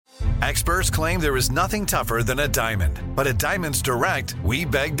Experts claim there is nothing tougher than a diamond. But at Diamonds Direct, we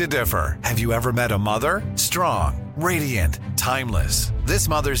beg to differ. Have you ever met a mother? Strong, radiant, timeless. This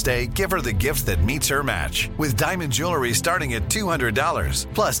Mother's Day, give her the gift that meets her match. With diamond jewelry starting at $200.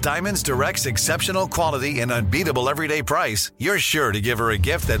 Plus Diamonds Direct's exceptional quality and unbeatable everyday price, you're sure to give her a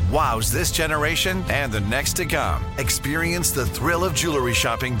gift that wows this generation and the next to come. Experience the thrill of jewelry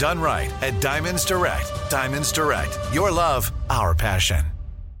shopping done right at Diamonds Direct. Diamonds Direct. Your love, our passion.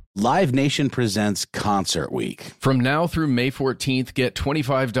 Live Nation presents Concert Week. From now through May 14th, get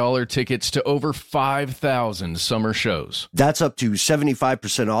 $25 tickets to over 5,000 summer shows. That's up to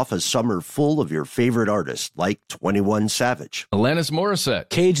 75% off a summer full of your favorite artists, like 21 Savage, Alanis Morissette,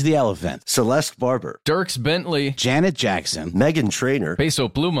 Cage the Elephant, Celeste Barber, Dierks Bentley, Janet Jackson, Meghan Trainor, Peso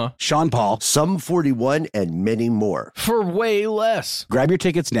Pluma, Sean Paul, Sum 41, and many more. For way less. Grab your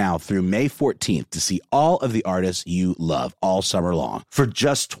tickets now through May 14th to see all of the artists you love all summer long for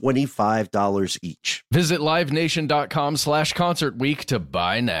just $25 each. Visit livenation.com/Concert Week to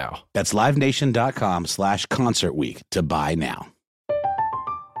buy now. That's livenation.com/Concert Week to buy now.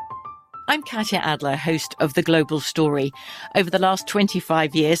 I'm Katya Adler, host of The Global Story. Over the last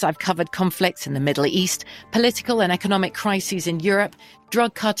 25 years, I've covered conflicts in the Middle East, political and economic crises in Europe,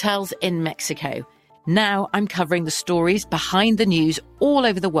 drug cartels in Mexico. Now I'm covering the stories behind the news all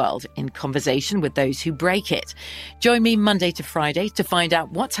over the world in conversation with those who break it. Join me Monday to Friday to find out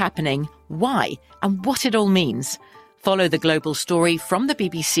what's happening, why, and what it all means. Follow The Global Story from the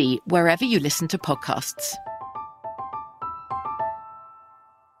BBC wherever you listen to podcasts.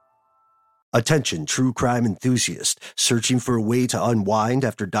 Attention, true crime enthusiast. Searching for a way to unwind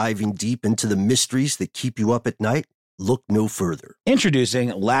after diving deep into the mysteries that keep you up at night? Look no further.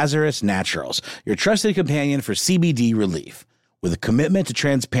 Introducing Lazarus Naturals, your trusted companion for CBD relief. With a commitment to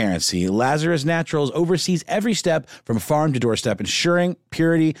transparency, Lazarus Naturals oversees every step from farm to doorstep, ensuring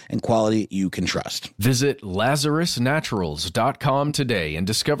purity and quality you can trust. Visit LazarusNaturals.com today and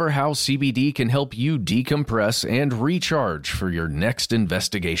discover how CBD can help you decompress and recharge for your next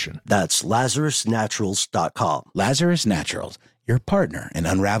investigation. That's LazarusNaturals.com. Lazarus Naturals, your partner in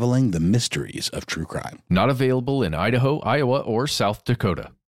unraveling the mysteries of true crime. Not available in Idaho, Iowa, or South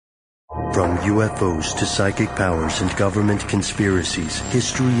Dakota. From UFOs to psychic powers and government conspiracies,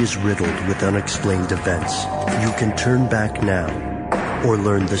 history is riddled with unexplained events. You can turn back now or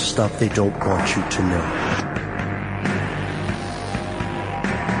learn the stuff they don't want you to know.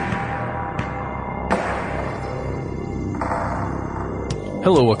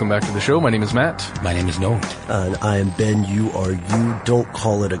 Hello, welcome back to the show. My name is Matt. My name is Noah. And I am Ben. You are you. Don't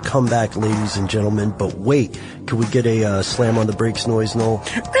call it a comeback, ladies and gentlemen. But wait, can we get a slam on the brakes noise, Noel?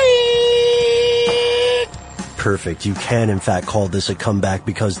 Perfect. You can, in fact, call this a comeback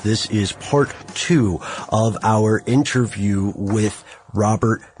because this is part 2 of our interview with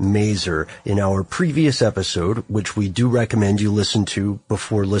Robert Mazur. In our previous episode, which we do recommend you listen to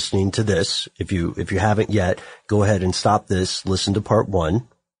before listening to this. If you haven't yet, go ahead and stop this. Listen to part 1.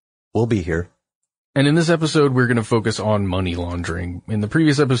 We'll be here. And in this episode, we're going to focus on money laundering. In the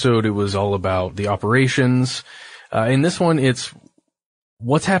previous episode, it was all about the operations. In this one, it's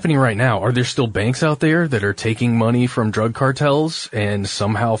what's happening right now. Are there still banks out there that are taking money from drug cartels and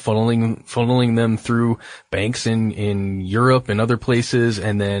somehow funneling them through banks in Europe and other places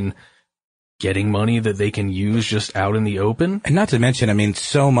and then getting money that they can use just out in the open? And not to mention, I mean,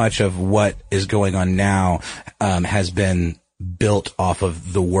 so much of what is going on now has been built off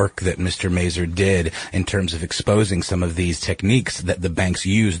of the work that Mr. Mazur did in terms of exposing some of these techniques that the banks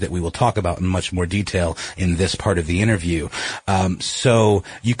use that we will talk about in much more detail in this part of the interview. So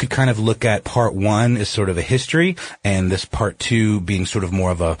you could kind of look at part 1 as sort of a history and this part 2 being sort of more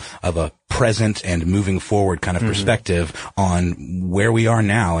of a present and moving forward kind of perspective on where we are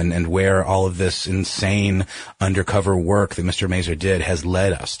now and where all of this insane undercover work that Mr. Mazur did has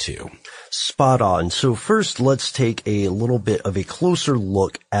led us to. Spot on. So first, let's take a little bit of a closer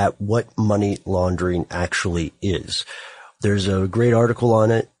look at what money laundering actually is. There's a great article on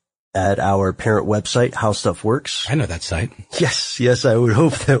it at our parent website, How Stuff Works. I know that site. Yes, I would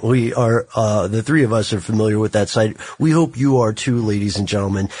hope that we are, the three of us are familiar with that site. We hope you are too, ladies and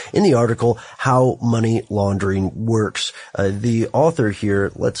gentlemen. In the article, How Money Laundering Works, the author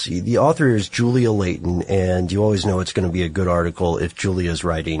here, let's see, the author is Julia Layton, and you always know it's going to be a good article if Julia's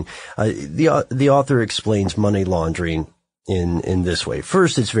writing. The author explains money laundering in this way.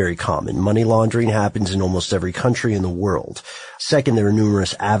 First, it's very common. Money laundering happens in almost every country in the world. Second, there are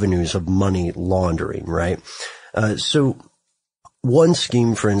numerous avenues of money laundering, right? So one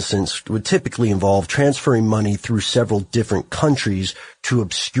scheme, for instance, would typically involve transferring money through several different countries to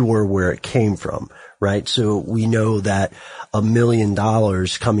obscure where it came from, right? So we know that $1 million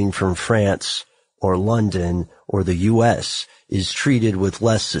coming from France or London or the U.S. is treated with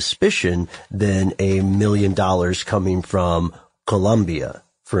less suspicion than $1 million coming from Colombia,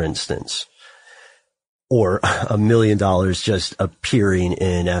 for instance. Or $1 million just appearing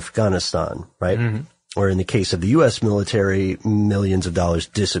in Afghanistan, right? Mm-hmm. Or in the case of the U.S. military, millions of dollars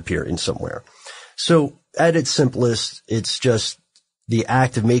disappearing somewhere. So at its simplest, it's just the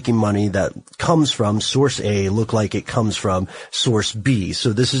act of making money that comes from source A look like it comes from source B.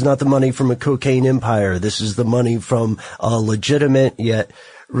 So this is not the money from a cocaine empire. This is the money from a legitimate yet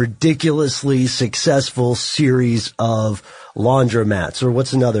ridiculously successful series of laundromats. Or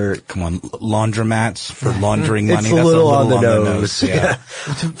what's another? Come on, laundromats for laundering money. It's a little on the nose. Yeah.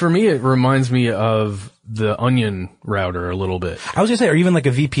 For me, it reminds me of the Onion router a little bit. I was gonna say, or even like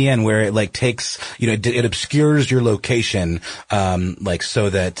a VPN where it like takes, it obscures your location, like so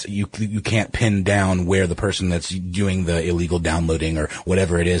that you can't pin down where the person that's doing the illegal downloading or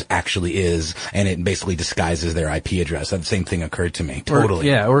whatever it is actually is, and it basically disguises their IP address. That same thing occurred to me. Totally.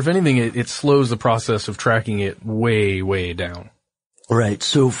 Or if anything, it slows the process of tracking it way, way down. Right.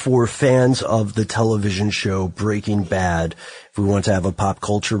 So for fans of the television show Breaking Bad, if we want to have a pop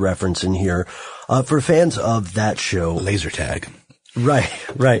culture reference in here, for fans of that show, laser tag. Right.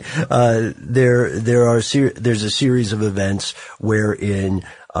 There's a series of events wherein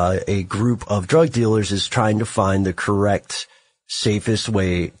a group of drug dealers is trying to find the correct, safest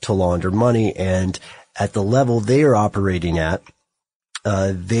way to launder money, and at the level they are operating at,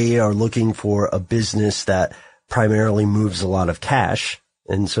 they are looking for a business that primarily moves a lot of cash.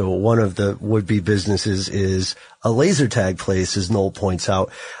 And so one of the would-be businesses is a laser tag place, as Noel points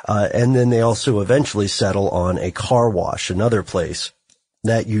out. And then they also eventually settle on a car wash, another place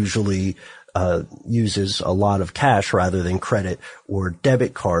that usually uses a lot of cash rather than credit or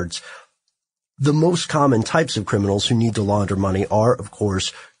debit cards. The most common types of criminals who need to launder money are, of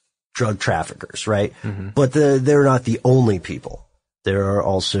course, drug traffickers, right? Mm-hmm. But they're not the only people. There are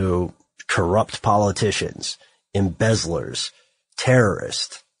also corrupt politicians, embezzlers,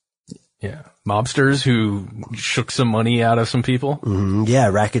 terrorists. Yeah. Mobsters who shook some money out of some people. Mm-hmm. Yeah,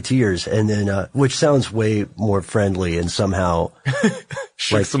 racketeers. And then, which sounds way more friendly and somehow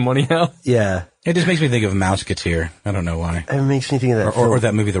shook some money out. Yeah. It just makes me think of Mouseketeer. I don't know why. It makes me think of that or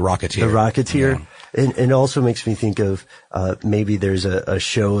that movie, The Rocketeer. The Rocketeer. Yeah. And it also makes me think of, maybe there's a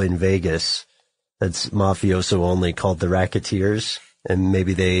show in Vegas that's mafioso only called The Racketeers. And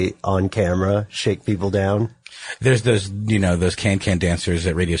maybe they, on camera, shake people down. There's those, those can dancers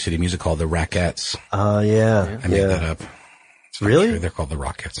at Radio City Music Hall, the Rackettes. Yeah. I made that up. Really? True. They're called the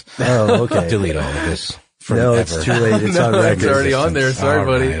Rockets. Oh, okay. Delete all of this. No, it's too late. It's on record. It's already on there. Sorry,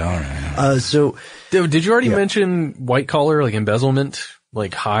 buddy. All right. So. Did you already mention white collar, like embezzlement,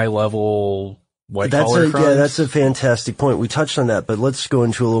 like high level white collar crimes? Yeah, that's a fantastic point. We touched on that, but let's go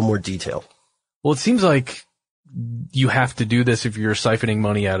into a little more detail. Well, it seems like you have to do this if you're siphoning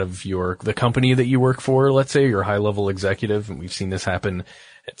money out of the company that you work for, let's say, you're a high-level executive, and we've seen this happen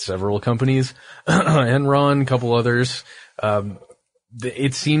at several companies, Enron, a couple others.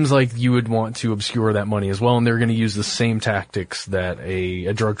 It seems like you would want to obscure that money as well, and they're going to use the same tactics that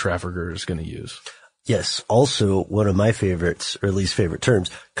a drug trafficker is going to use. Yes. Also, one of my favorites, or least favorite terms,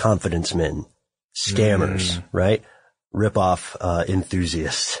 confidence men, scammers, right? Rip-off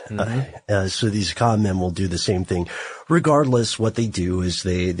enthusiasts. Mm-hmm. So these con men will do the same thing. Regardless, what they do is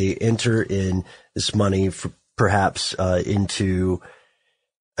they enter in this money perhaps into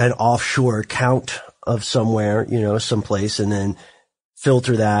an offshore account of somewhere, someplace, and then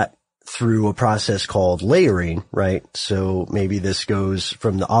filter that through a process called layering, right? So maybe this goes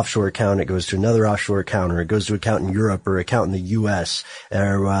from the offshore account, it goes to another offshore account, or it goes to an account in Europe or an account in the U.S.,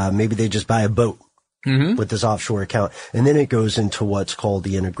 or maybe they just buy a boat. Mm-hmm. With this offshore account. And then it goes into what's called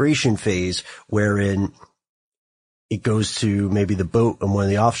the integration phase, wherein it goes to maybe the boat and one of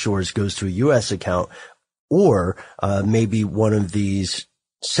the offshores goes to a U.S. account, or maybe one of these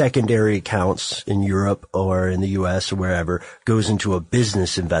secondary accounts in Europe or in the U.S. or wherever goes into a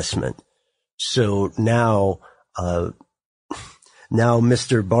business investment. So now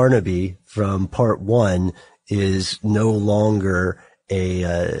Mr. Barnaby from part 1 is no longer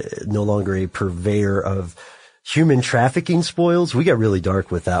a purveyor of human trafficking spoils. We got really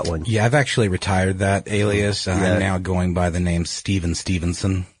dark with that one. Yeah, I've actually retired that alias. I'm now going by the name Steven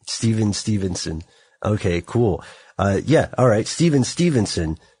Stevenson. Steven Stevenson. Okay, cool. All right. Steven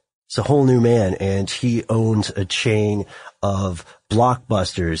Stevenson. It's a whole new man, and he owns a chain of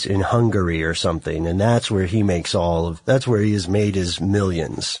Blockbusters in Hungary or something, and that's where he has made his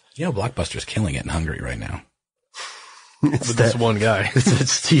millions. Blockbuster's killing it in Hungary right now. With this one guy.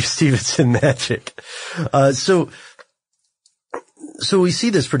 It's Steve Stevenson magic. So we see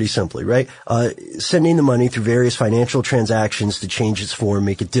this pretty simply, right? Sending the money through various financial transactions to change its form,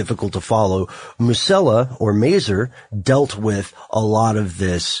 make it difficult to follow. Musella or Mazer dealt with a lot of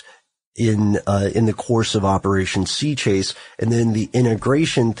this in the course of Operation Sea Chase, and then the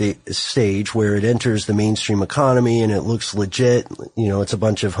integration stage where it enters the mainstream economy and it looks legit. You know, it's a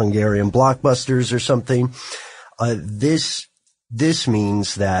bunch of Hungarian blockbusters or something. This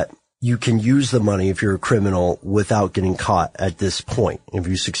means that you can use the money if you're a criminal without getting caught at this point, if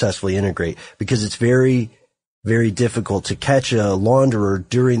you successfully integrate, because it's very, very difficult to catch a launderer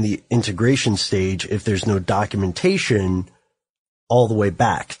during the integration stage if there's no documentation all the way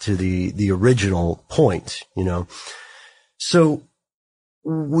back to the original point, you know. So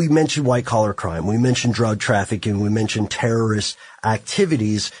we mentioned white collar crime, we mentioned drug trafficking, we mentioned terrorist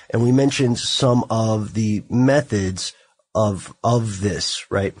activities, and we mentioned some of the methods of this,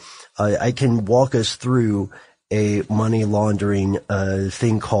 right? I can walk us through a money laundering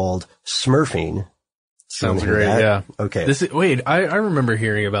thing called smurfing. Sounds great, yeah. Okay. I remember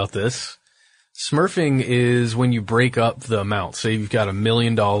hearing about this. Smurfing is when you break up the amount. Say you've got $1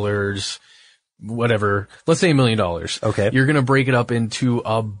 million, whatever. Let's say $1 million. Okay. You're going to break it up into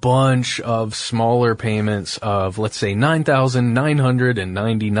a bunch of smaller payments of, let's say,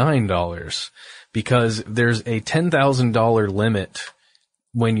 $9,999. Because there's a $10,000 limit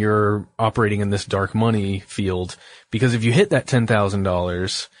when you're operating in this dark money field. Because if you hit that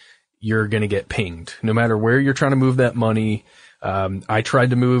 $10,000, you're going to get pinged. No matter where you're trying to move that money. I tried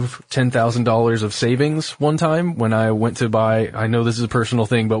to move $10,000 of savings one time when I went to buy, I know this is a personal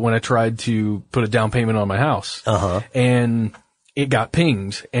thing, but when I tried to put a down payment on my house. And it got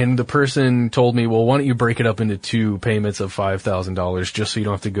pinged, and the person told me, well, why don't you break it up into 2 payments of $5,000 just so you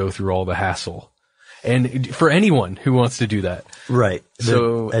don't have to go through all the hassle. And for anyone who wants to do that. Right.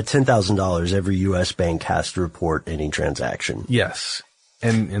 So at $10,000, every U.S. bank has to report any transaction. Yes.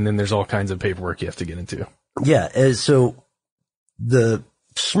 And then there's all kinds of paperwork you have to get into. Yeah. So the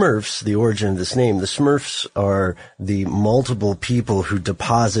Smurfs, the origin of this name, the Smurfs are the multiple people who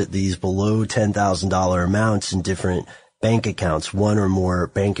deposit these below $10,000 amounts in different bank accounts, one or more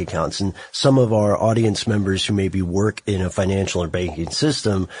bank accounts. And some of our audience members who maybe work in a financial or banking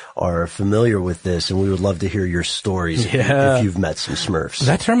system are familiar with this, and we would love to hear your stories if you've met some Smurfs.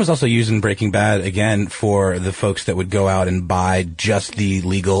 That term was also used in Breaking Bad, again, for the folks that would go out and buy just the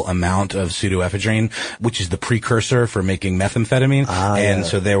legal amount of pseudoephedrine, which is the precursor for making methamphetamine.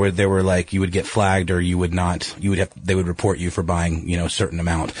 So there were like, you would get flagged or you would not, they would report you for buying, a certain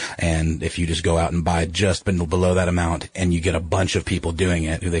amount. And if you just go out and buy just below that amount, and you get a bunch of people doing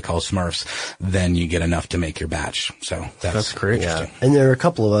it, who they call Smurfs, then you get enough to make your batch. So that's great. Yeah. And there are a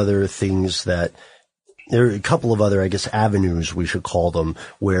couple of other things I guess, avenues, we should call them,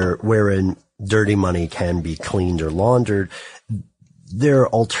 wherein dirty money can be cleaned or laundered. There are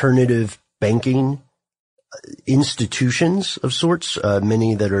alternative banking institutions of sorts,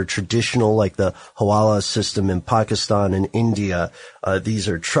 many that are traditional, like the Hawala system in Pakistan and India. These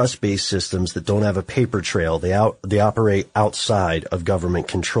are trust-based systems that don't have a paper trail. They operate outside of government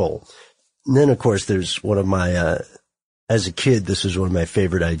control. And then, of course, there's one of my, as a kid, this was one of my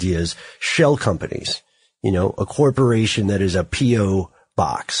favorite ideas, shell companies. A corporation that is a P.O.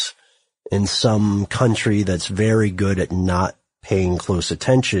 box in some country that's very good at not paying close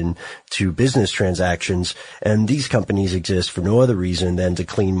attention to business transactions. And these companies exist for no other reason than to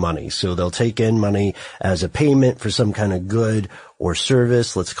clean money. So they'll take in money as a payment for some kind of good or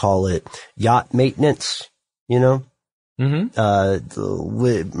service. Let's call it yacht maintenance, Murdoch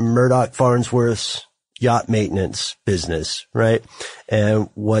Farnsworth's yacht maintenance business, right? And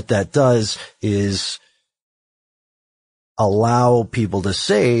what that does is allow people to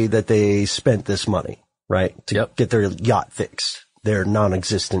say that they spent this money, right? To get their yacht fixed, their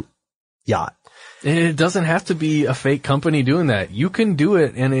non-existent yacht. And it doesn't have to be a fake company doing that. You can do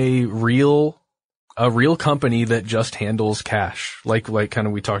it in a real company that just handles cash, like kind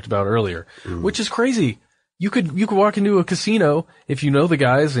of we talked about earlier, which is crazy. You could walk into a casino if you know the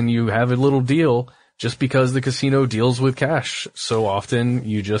guys and you have a little deal, just because the casino deals with cash so often.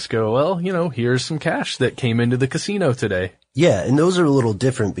 You just go, well, here's some cash that came into the casino today. Yeah, and those are a little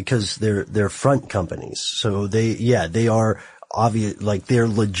different because they're front companies. So they are obvious, like they're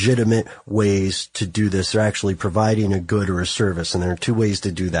legitimate ways to do this. They're actually providing a good or a service, and there are 2 ways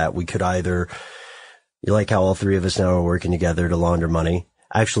to do that. We could either, you like how all 3 of us now are working together to launder money.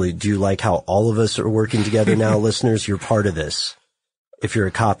 Actually, do you like how all of us are working together now, listeners? You're part of this. If you're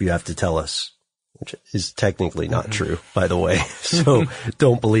a cop, you have to tell us. which is technically not true, by the way. So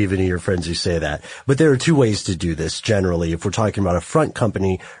don't believe any of your friends who say that. But there are two ways to do this generally if we're talking about a front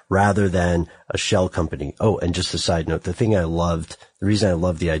company rather than a shell company. Oh, and just a side note, the reason I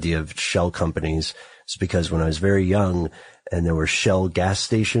loved the idea of shell companies is because when I was very young and there were Shell gas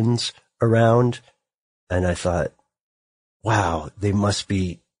stations around, and I thought, wow, they must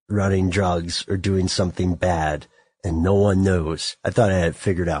be running drugs or doing something bad. And no one knows. I thought I had it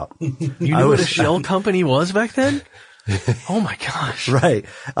figured out. You knew what a shell company was back then? Oh my gosh. Right.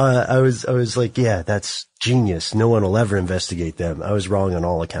 I was like, yeah, that's genius. No one will ever investigate them. I was wrong on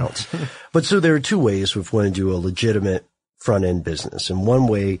all accounts. But so there are two ways if we want to do a legitimate front end business. And one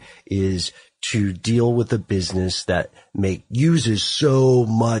way is to deal with a business that uses so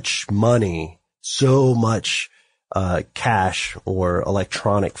much money, so much, cash or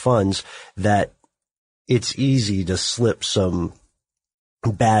electronic funds that it's easy to slip some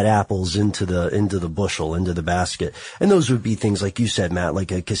bad apples into the bushel, into the basket. And those would be things like you said, Matt,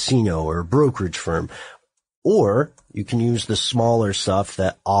 like a casino or a brokerage firm. Or you can use the smaller stuff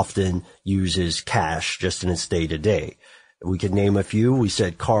that often uses cash just in its day to day. We could name a few. We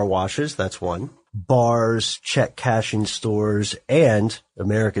said car washes. That's one. Bars, check cashing stores, and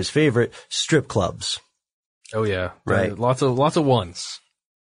America's favorite, strip clubs. Oh yeah. Right. Lots of ones.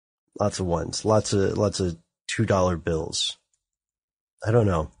 Lots of ones. Lots of $2 bills. I don't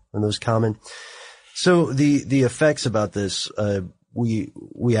know. Are those common? So the effects about this, we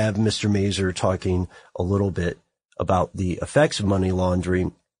have Mr. Mazur talking a little bit about the effects of money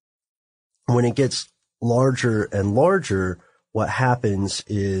laundering. When it gets larger and larger, what happens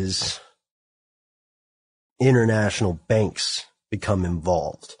is international banks become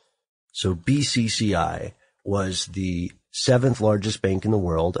involved. So BCCI was the 7th largest bank in the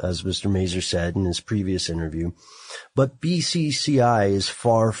world, as Mr. Mazur said in his previous interview. But BCCI is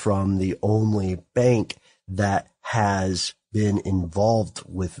far from the only bank that has been involved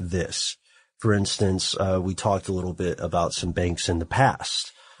with this. For instance, we talked a little bit about some banks in the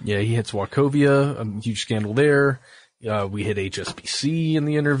past. Yeah, he hits Wachovia, a huge scandal there. We hit HSBC in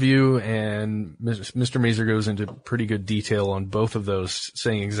the interview, and Mr. Mazur goes into pretty good detail on both of those,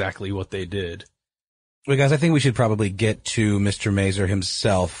 saying exactly what they did. Well, guys, I think we should probably get to Mr. Mazur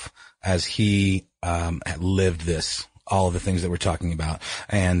himself as he lived all of the things that we're talking about.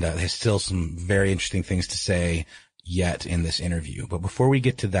 And there's still some very interesting things to say yet in this interview. But before we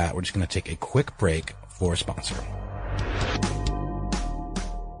get to that, we're just going to take a quick break for a sponsor.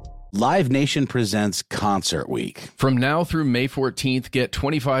 Live Nation presents Concert Week. From now through May 14th, get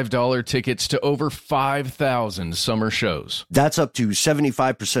 $25 tickets to over 5,000 summer shows. That's up to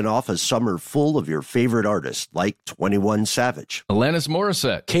 75% off a summer full of your favorite artists, like 21 Savage, Alanis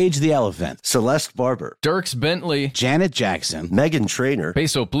Morissette, Cage the Elephant, Celeste Barber, Dierks Bentley, Janet Jackson, Meghan Trainor,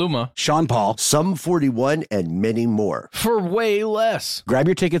 Peso Pluma, Sean Paul, Sum 41, and many more. for way less. Grab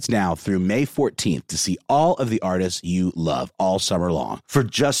your tickets now through May 14th to see all of the artists you love all summer long. For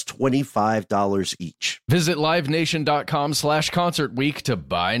just $25 each. Visit livenation.com/Concert Week to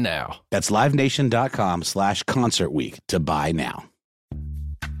buy now. That's livenation.com/Concert Week to buy now.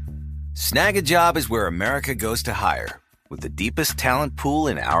 Snag a Job is where America goes to hire, with the deepest talent pool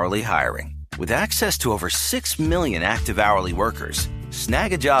in hourly hiring. With access to over 6 million active hourly workers,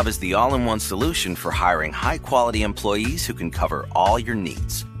 Snag a Job is the all-in-one solution for hiring high-quality employees who can cover all your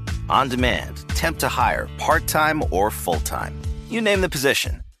needs. On demand, temp to hire, part-time or full-time. You name the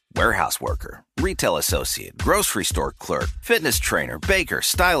position. Warehouse worker, retail associate, grocery store clerk, fitness trainer, baker,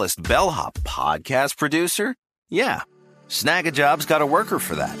 stylist, bellhop, podcast producer. Yeah, Snag a Job's got a worker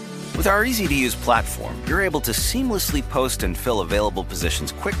for that. With our easy-to-use platform, you're able to seamlessly post and fill available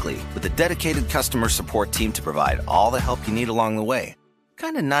positions quickly with a dedicated customer support team to provide all the help you need along the way.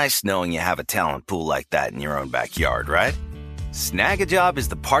 Kind of nice knowing you have a talent pool like that in your own backyard, right? Snag a Job is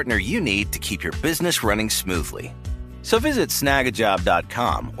the partner you need to keep your business running smoothly. So visit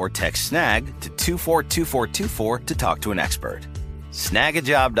snagajob.com or text snag to 242424 to talk to an expert.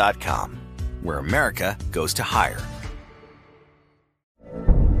 Snagajob.com, where America goes to hire.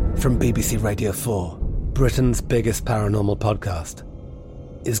 From BBC Radio 4, Britain's biggest paranormal podcast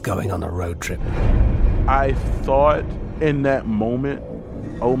is going on a road trip. I thought in that moment,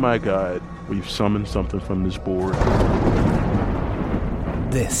 oh my God, we've summoned something from this board.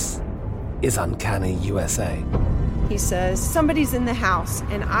 This is Uncanny USA. He says, somebody's in the house,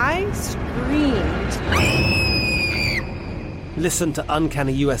 and I screamed. Listen to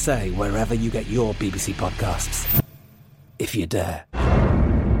Uncanny USA wherever you get your BBC podcasts, if you dare.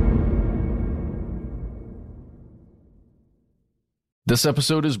 This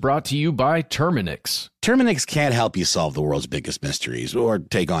episode is brought to you by Terminix. Terminix can't help you solve the world's biggest mysteries or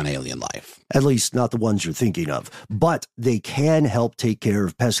take on alien life. At least not the ones you're thinking of. But they can help take care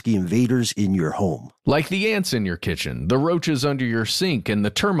of pesky invaders in your home. Like the ants in your kitchen, the roaches under your sink, and the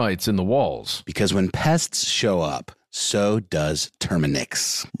termites in the walls. Because when pests show up, so does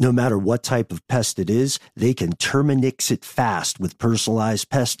Terminix. No matter what type of pest it is, they can Terminix it fast with personalized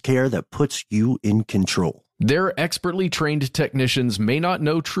pest care that puts you in control. Their expertly trained technicians may not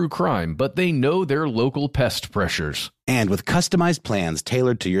know true crime, but they know their local pest pressures. And with customized plans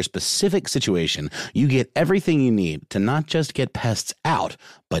tailored to your specific situation, you get everything you need to not just get pests out,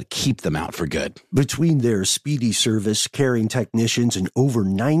 but keep them out for good. Between their speedy service, caring technicians, and over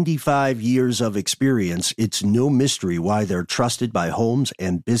 95 years of experience, it's no mystery why they're trusted by homes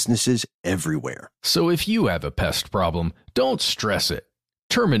and businesses everywhere. So if you have a pest problem, don't stress it.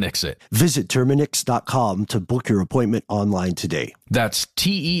 Terminix it. Visit Terminix.com to book your appointment online today. That's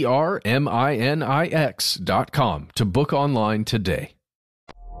TERMINIX.com to book online today.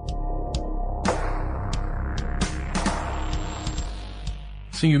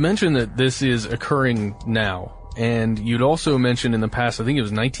 So you mentioned that this is occurring now, and you'd also mentioned in the past, I think it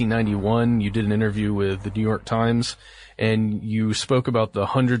was 1991, you did an interview with the New York Times, and you spoke about the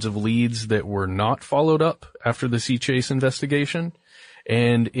hundreds of leads that were not followed up after the Sea Chase investigation.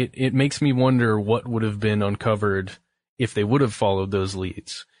 And it makes me wonder what would have been uncovered if they would have followed those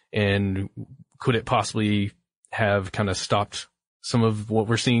leads. And could it possibly have kind of stopped some of what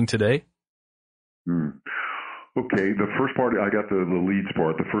we're seeing today? Okay, the first part, I got the leads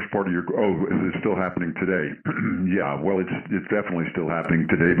part. The first part of your, is it still happening today? Yeah, well, it's definitely still happening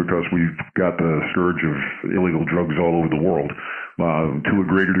today because we've got the scourge of illegal drugs all over the world to a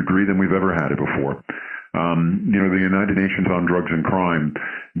greater degree than we've ever had it before. The United Nations on Drugs and Crime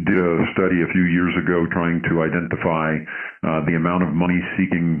did a study a few years ago trying to identify the amount of money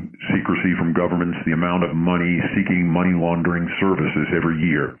seeking secrecy from governments, the amount of money seeking money laundering services every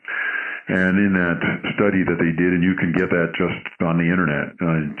year. And in that study that they did, and you can get that just on the internet,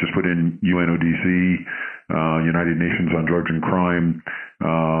 just put in UNODC, United Nations on Drugs and Crime,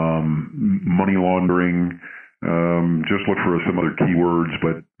 money laundering, just look for some other keywords,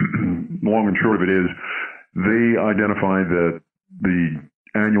 but long and short of it is, they identified that the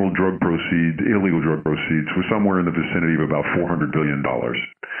annual illegal drug proceeds, was somewhere in the vicinity of about $400 billion.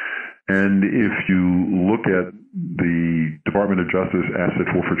 And if you look at the Department of Justice Asset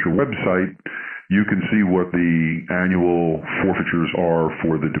Forfeiture website, you can see what the annual forfeitures are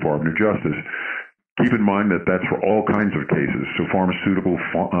for the Department of Justice. Keep in mind that that's for all kinds of cases. So pharmaceutical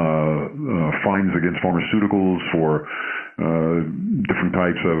fines against pharmaceuticals for different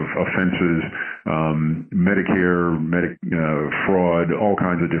types of offenses, Medicare, fraud, all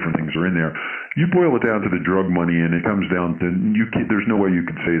kinds of different things are in there. You boil it down to the drug money, and it comes down to there's no way you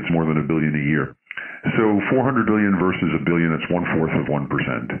could say it's more than $1 billion a year. So 400 billion versus $1 billion, it's 1/4 of 1%.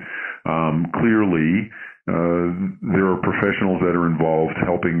 Clearly, there are professionals that are involved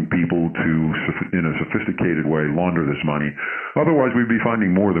helping people to, in a sophisticated way, launder this money. Otherwise, we'd be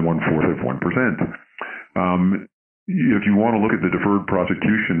finding more than 1/4 of 1%. If you want to look at the deferred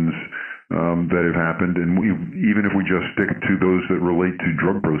prosecutions that have happened, and even if we just stick to those that relate to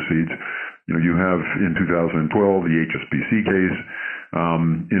drug proceeds, you have in 2012 the HSBC case.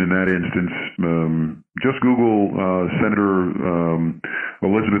 In that instance, just Google Senator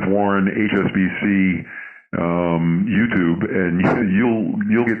Elizabeth Warren HSBC YouTube, and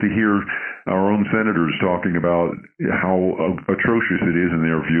you'll get to hear our own senators talking about how atrocious it is in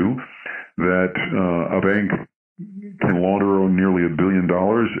their view that a bank can launder nearly $1 billion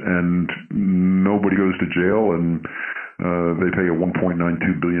and nobody goes to jail, and they pay a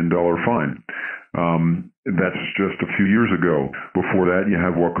 $1.92 billion fine. That's just a few years ago. Before that, you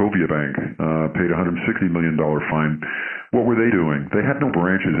have Wachovia Bank, paid a $160 million fine. What were they doing? They had no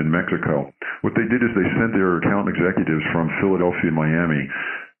branches in Mexico. What they did is they sent their account executives from Philadelphia and Miami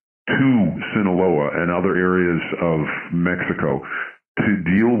to Sinaloa and other areas of Mexico to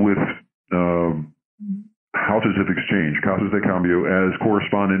deal with houses of exchange, casas de cambio, as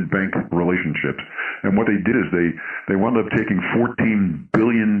correspondent bank relationships. And what they did is they wound up taking $14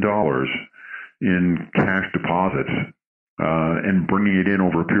 billion in cash deposits and bringing it in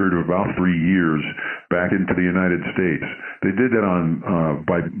over a period of about 3 years back into the United States. They did that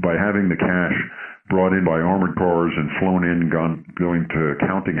by having the cash brought in by armored cars and flown in, going to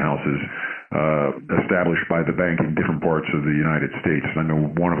counting houses established by the bank in different parts of the United States. I know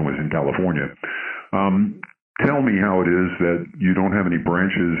one of them was in California. Tell me how it is that you don't have any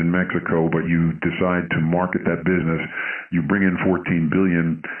branches in Mexico, but you decide to market that business. You bring in $14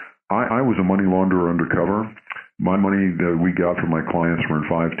 billion. I was a money launderer undercover. My money that we got from my clients were in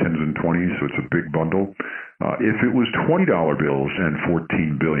 5, 10s, and 20s, so it's a big bundle. If it was $20 bills and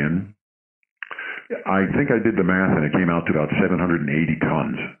 $14 billion, I think I did the math and it came out to about 780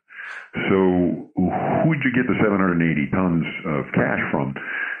 tons. So who'd you get the 780 tons of cash from?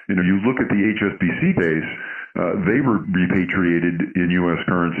 You know, you look at the HSBC base, they were repatriated in U.S.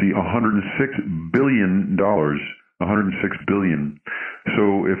 currency $106 billion. $106 billion.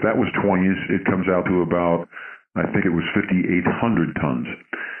 So if that was 20s, it comes out to about, I think it was 5,800 tons.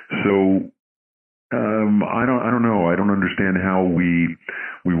 So I don't know. I don't understand how we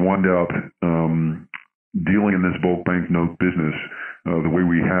wind up dealing in this bulk banknote business the way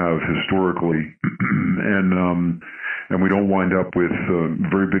we have historically, and we don't wind up with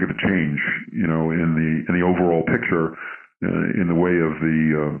very big of a change, you know, in the overall picture. In the way of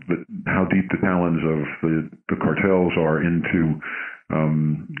the how deep the talons of the cartels are into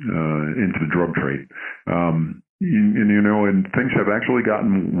the drug trade, and things have actually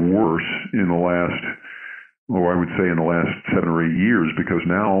gotten worse in the last, I would say in the last 7 or 8 years, because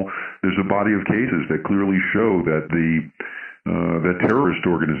now there's a body of cases that clearly show that that terrorist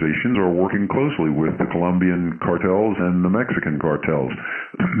organizations are working closely with the Colombian cartels and the Mexican cartels.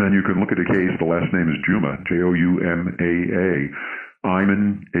 And you can look at a case, the last name is Juma, Joumaa.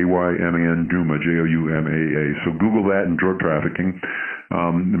 Ayman, Ayman, Juma, Joumaa. So Google that in drug trafficking.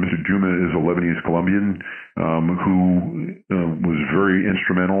 Mr. Juma is a Lebanese Colombian who was very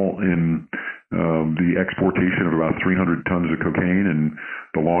instrumental in the exportation of about 300 tons of cocaine and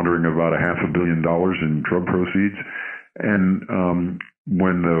the laundering of about $500 million in drug proceeds. And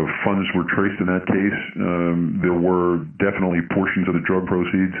when the funds were traced in that case, there were definitely portions of the drug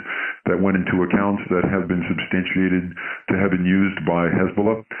proceeds that went into accounts that have been substantiated to have been used by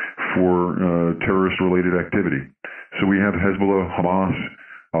Hezbollah for terrorist-related activity. So we have Hezbollah, Hamas,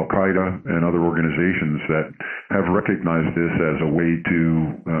 Al-Qaeda, and other organizations that have recognized this as a way to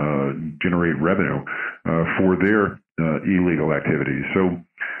generate revenue for their illegal activities. So,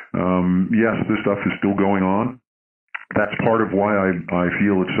 yes, this stuff is still going on. That's part of why I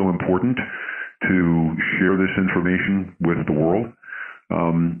feel it's so important to share this information with the world.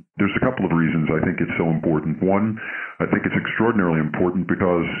 There's a couple of reasons I think it's so important. One, I think it's extraordinarily important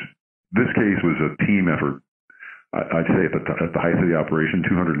because this case was a team effort. I'd say at the height of the operation,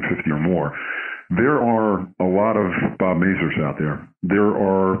 250 or more. There are a lot of Bob Mazurs out there. There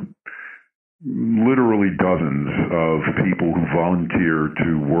are literally dozens of people who volunteer to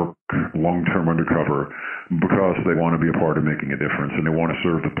work long-term undercover because they want to be a part of making a difference and they want to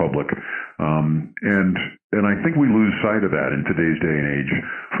serve the public. And I think we lose sight of that in today's day and age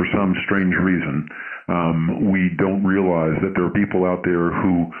for some strange reason. We don't realize that there are people out there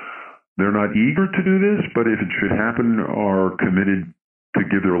who they're not eager to do this, but if it should happen, are committed to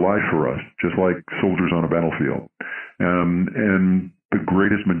give their life for us, just like soldiers on a battlefield. And the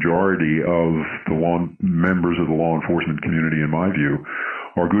greatest majority of the members of the law enforcement community, in my view,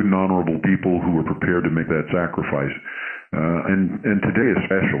 are good and honorable people who are prepared to make that sacrifice. And today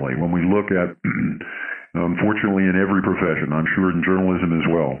especially, when we look at, unfortunately in every profession, I'm sure in journalism as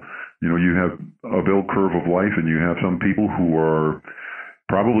well, you know, you have a bell curve of life and you have some people who are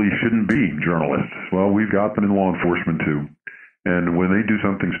probably shouldn't be journalists. Well, we've got them in law enforcement too. And when they do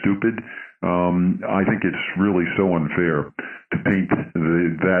something stupid, I think it's really so unfair to paint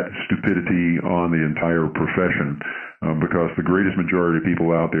that stupidity on the entire profession, because the greatest majority of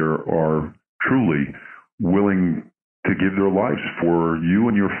people out there are truly willing to give their lives for you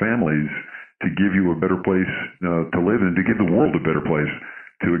and your families, to give you a better place to live and to give the world a better place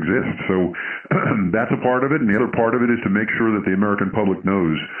to exist. So that's a part of it. And the other part of it is to make sure that the American public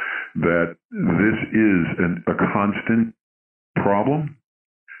knows that this is a constant problem.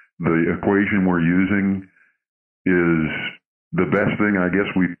 The equation we're using is the best thing I guess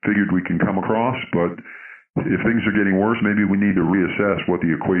we figured we can come across, but if things are getting worse, maybe we need to reassess what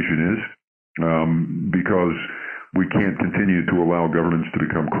the equation is, because we can't continue to allow governments to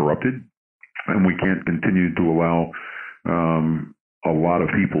become corrupted, and we can't continue to allow a lot of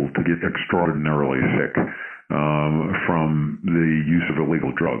people to get extraordinarily sick from the use of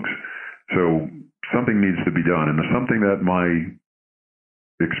illegal drugs. So something needs to be done, and something that my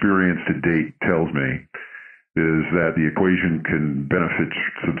experience to date tells me is that the equation can benefit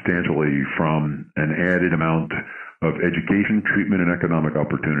substantially from an added amount of education, treatment, and economic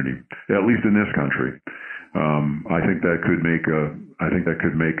opportunity, at least in this country. I think that could make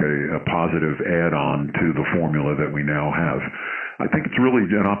a positive add-on to the formula that we now have. I think it's really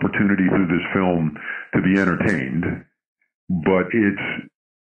an opportunity through this film to be entertained, but it's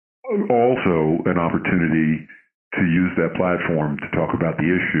also an opportunity to use that platform to talk about the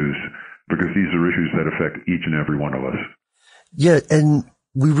issues because these are issues that affect each and every one of us. Yeah, and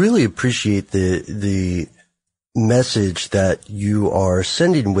we really appreciate the message that you are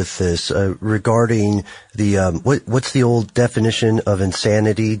sending with this regarding the what's the old definition of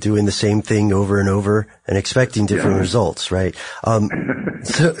insanity? Doing the same thing over and over and expecting different results, right?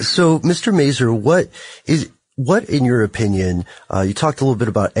 So Mr. Mazur, what in your opinion, you talked a little bit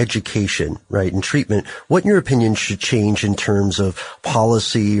about education, right, and treatment. What in your opinion should change in terms of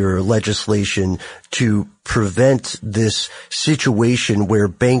policy or legislation to prevent this situation where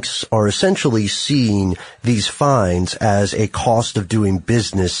banks are essentially seeing these fines as a cost of doing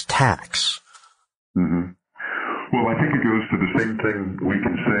business tax? Mm-hmm. Well, I think it goes to the same thing we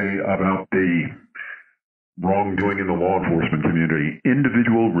can say about the wrongdoing in the law enforcement community.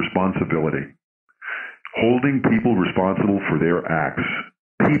 Individual responsibility. Holding people responsible for their acts.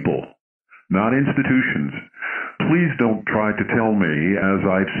 People, not institutions. Please don't try to tell me, as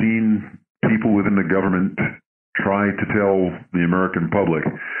I've seen people within the government try to tell the American public,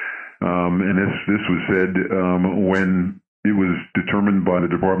 and this was said when it was determined by the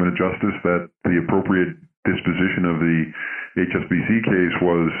Department of Justice that the appropriate disposition of the HSBC case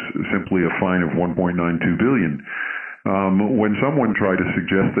was simply a fine of $1.92 billion. When someone tried to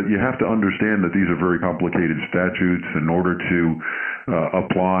suggest that you have to understand that these are very complicated statutes in order to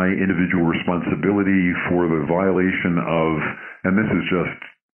apply individual responsibility for the violation of, and this is just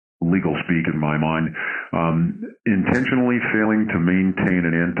legal speak in my mind, intentionally failing to maintain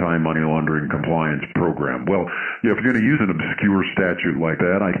an anti-money laundering compliance program. Well, if you're going to use an obscure statute like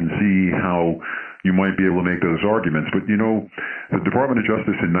that, I can see how you might be able to make those arguments. But, the Department of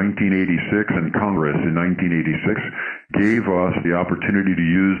Justice in 1986 and Congress in 1986 gave us the opportunity to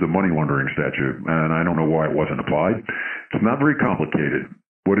use the money laundering statute, and I don't know why it wasn't applied. It's not very complicated.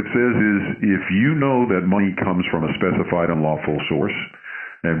 What it says is if you know that money comes from a specified unlawful source,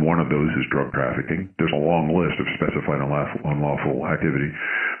 and one of those is drug trafficking. There's a long list of specified unlawful activity.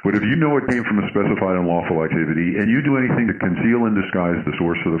 But if you know it came from a specified unlawful activity and you do anything to conceal and disguise the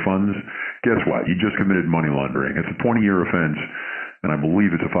source of the funds, guess what? You just committed money laundering. It's a 20-year offense, and I believe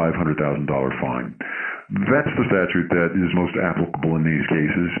it's a $500,000 fine. That's the statute that is most applicable in these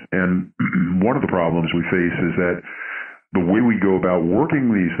cases. And one of the problems we face is that the way we go about working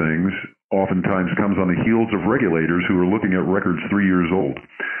these things oftentimes comes on the heels of regulators who are looking at records 3 years old.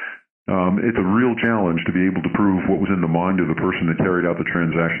 It's a real challenge to be able to prove what was in the mind of the person that carried out the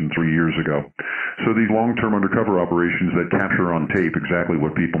transaction 3 years ago. So these long-term undercover operations that capture on tape exactly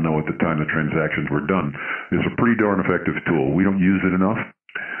what people know at the time the transactions were done is a pretty darn effective tool. We don't use it enough.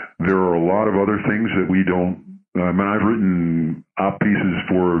 There are a lot of other things that we don't. I've written op pieces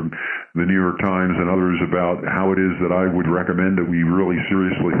for the New York Times and others about how it is that I would recommend that we really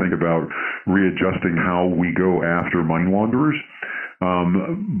seriously think about readjusting how we go after money launderers.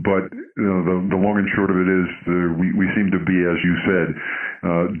 But the long and short of it is we seem to be, as you said,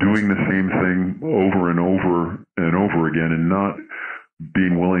 doing the same thing over and over and over again, and not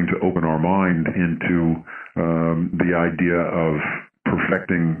being willing to open our mind into the idea of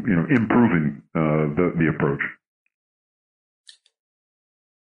perfecting, improving the approach.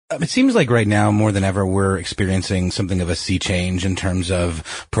 It seems like right now, more than ever, we're experiencing something of a sea change in terms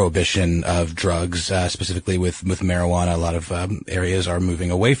of prohibition of drugs, specifically with marijuana. A lot of areas are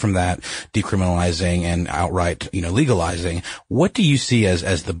moving away from that, decriminalizing and outright, legalizing. What do you see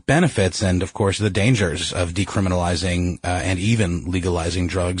as the benefits and, of course, the dangers of decriminalizing and even legalizing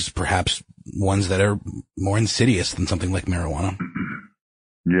drugs, perhaps ones that are more insidious than something like marijuana?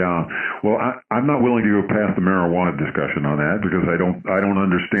 Yeah. Well, I'm not willing to go past the marijuana discussion on that because I don't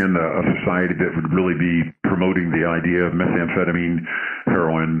understand a society that would really be promoting the idea of methamphetamine,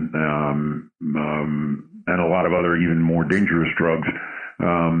 heroin, and a lot of other even more dangerous drugs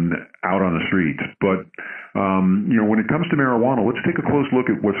out on the streets. But when it comes to marijuana, let's take a close look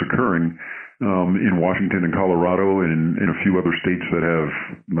at what's occurring in Washington and Colorado and in a few other states that have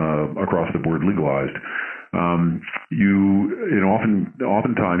across the board legalized.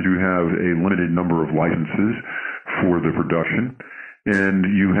 Oftentimes you have a limited number of licenses for the production, and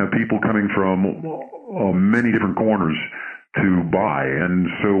you have people coming from many different corners to buy. And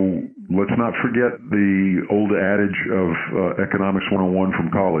so let's not forget the old adage of Economics 101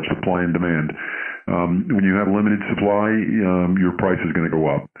 from college, supply and demand. When you have limited supply, your price is going to go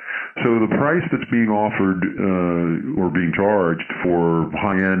up. So the price that's being offered or being charged for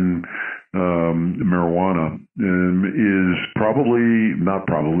high-end marijuana is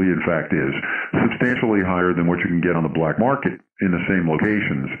in fact is substantially higher than what you can get on the black market in the same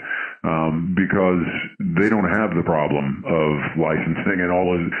locations, because they don't have the problem of licensing and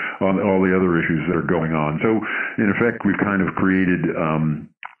all the other issues that are going on. So in effect, we've kind of created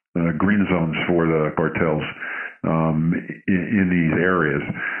green zones for the cartels in these areas.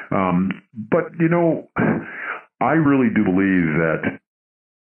 But, I really do believe that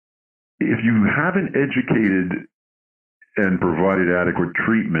if you haven't educated and provided adequate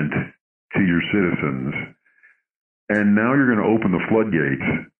treatment to your citizens, and now you're going to open the floodgates,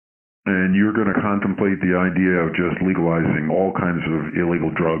 and you're going to contemplate the idea of just legalizing all kinds of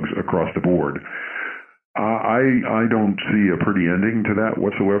illegal drugs across the board, I don't see a pretty ending to that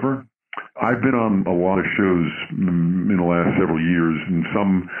whatsoever. I've been on a lot of shows in the last several years, and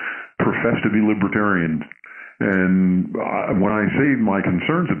some profess to be libertarian. And when I say my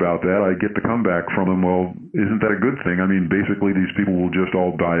concerns about that, I get the comeback from them, well, isn't that a good thing? I mean, basically, these people will just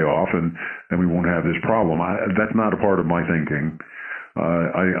all die off, and we won't have this problem. That's not a part of my thinking.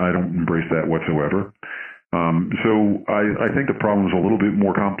 I don't embrace that whatsoever. So I think the problem is a little bit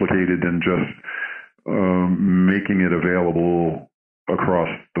more complicated than just making it available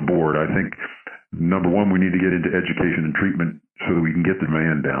across the board. I think, number one, we need to get into education and treatment so that we can get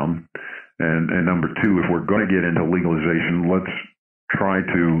demand down. And number two, if we're going to get into legalization, let's try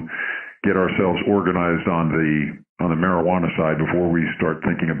to get ourselves organized on the marijuana side before we start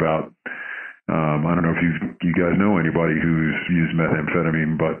thinking about. I don't know if you guys know anybody who's used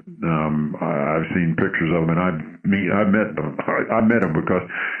methamphetamine, but I've seen pictures of them, and I've met them. I met them because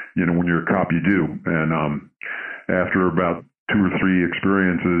when you're a cop, you do. And after about 2 or 3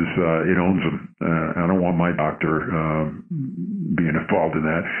 experiences, it owns them. I don't want my doctor being involved in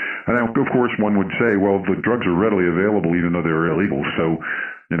that. And of course, one would say, well, the drugs are readily available even though they're illegal. So,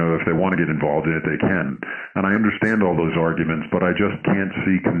 if they want to get involved in it, they can. And I understand all those arguments, but I just can't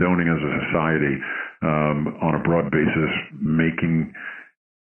see condoning as a society on a broad basis making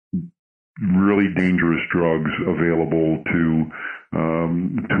really dangerous drugs available to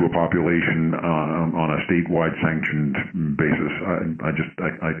a population on a statewide sanctioned basis.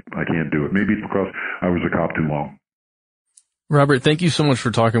 I can't do it. Maybe it's because I was a cop too long. Robert, thank you so much for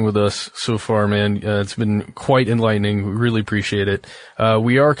talking with us so far, man. It's been quite enlightening. We really appreciate it.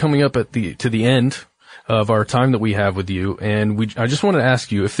 We are coming up to the end of our time that we have with you, and I just want to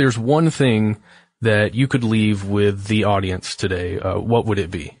ask you if there's one thing that you could leave with the audience today, what would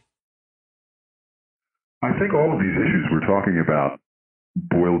it be? I think all of these issues we're talking about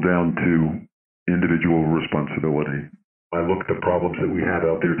boil down to individual responsibility. I look at the problems that we have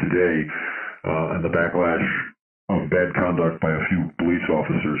out there today and the backlash of bad conduct by a few police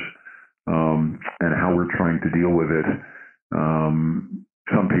officers and how we're trying to deal with it.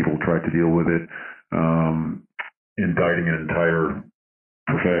 Some people try to deal with it indicting an entire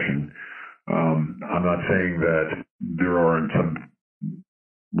profession. I'm not saying that there aren't some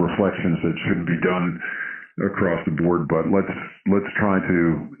reflections that shouldn't be done across the board, but let's try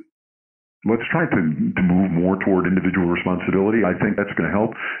to move more toward individual responsibility. I think that's going to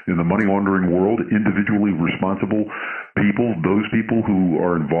help in the money laundering world. Individually responsible people, those people who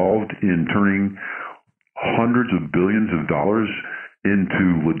are involved in turning hundreds of billions of dollars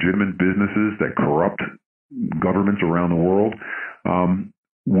into legitimate businesses that corrupt governments around the world.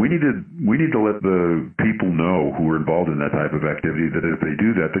 We need to let the people know who are involved in that type of activity that if they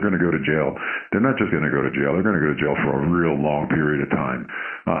do that, they're going to go to jail. They're not just going to go to jail. They're going to go to jail for a real long period of time.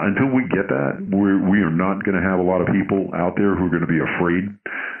 Until we get that, we are not going to have a lot of people out there who are going to be afraid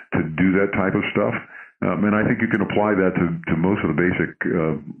to do that type of stuff. And I think you can apply that to most of the basic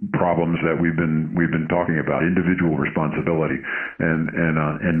problems that we've been talking about: individual responsibility and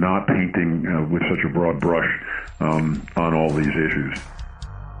not painting with such a broad brush on all these issues.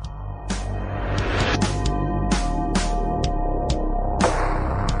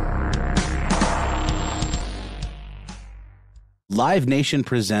 Live Nation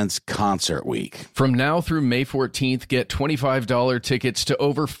presents Concert Week. From now through May 14th, get $25 tickets to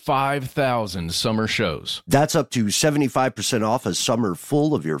over 5,000 summer shows. That's up to 75% off a summer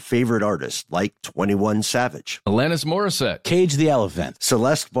full of your favorite artists, like 21 Savage, Alanis Morissette, Cage the Elephant,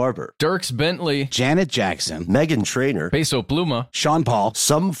 Celeste Barber, Dierks Bentley, Janet Jackson, Meghan Trainor, Peso Pluma, Sean Paul,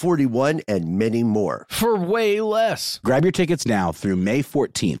 Sum 41, and many more. For way less. Grab your tickets now through May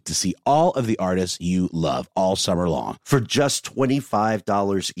 14th to see all of the artists you love all summer long. For just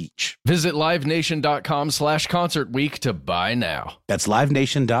 $25 each. Visit livenation.com/Concert Week to buy now. That's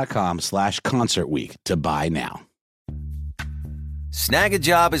livenation.com/Concert Week to buy now. Snag a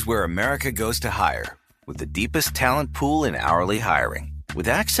Job is where America goes to hire, with the deepest talent pool in hourly hiring. With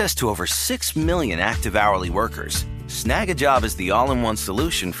access to over 6 million active hourly workers, Snag a Job is the all-in-one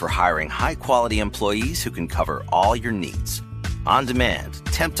solution for hiring high-quality employees who can cover all your needs. On demand,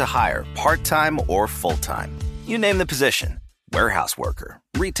 temp to hire, part-time or full-time. You name the position. Warehouse worker,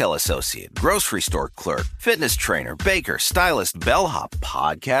 retail associate, grocery store clerk, fitness trainer, baker, stylist, bellhop,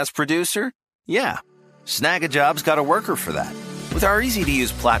 podcast producer? Yeah, Snag-a-Job's got a worker for that. With our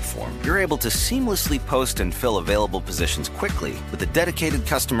easy-to-use platform, you're able to seamlessly post and fill available positions quickly with a dedicated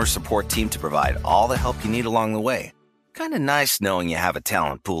customer support team to provide all the help you need along the way. Kind of nice knowing you have a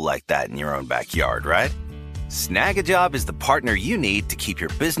talent pool like that in your own backyard, right? Snag-a-Job is the partner you need to keep your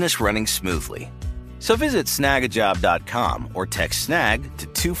business running smoothly. So visit snagajob.com or text snag to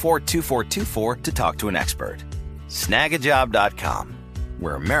 242424 to talk to an expert. Snagajob.com,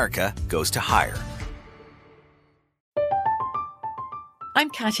 where America goes to hire.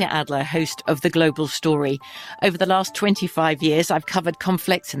 I'm Katya Adler, host of The Global Story. Over the last 25 years, I've covered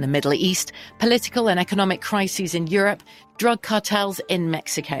conflicts in the Middle East, political and economic crises in Europe, drug cartels in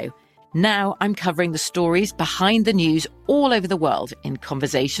Mexico. Now I'm covering the stories behind the news all over the world in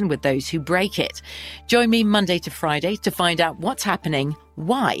conversation with those who break it. Join me Monday to Friday to find out what's happening,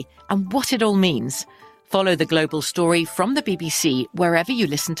 why, and what it all means. Follow The Global Story from the BBC wherever you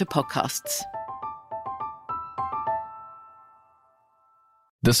listen to podcasts.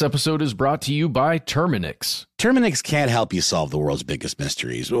 This episode is brought to you by Terminix. Terminix can't help you solve the world's biggest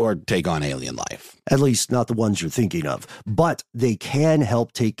mysteries or take on alien life. At least not the ones you're thinking of. But they can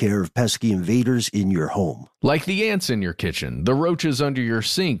help take care of pesky invaders in your home. Like the ants in your kitchen, the roaches under your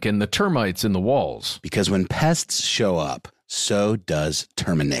sink, and the termites in the walls. Because when pests show up, so does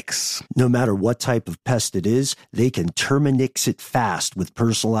Terminix. No matter what type of pest it is, they can Terminix it fast with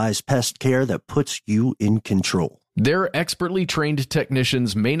personalized pest care that puts you in control. Their expertly trained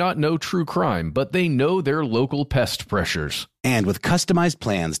technicians may not know true crime, but they know their local pest pressures. And with customized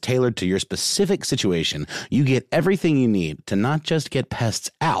plans tailored to your specific situation, you get everything you need to not just get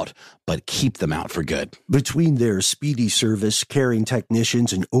pests out, but keep them out for good. Between their speedy service, caring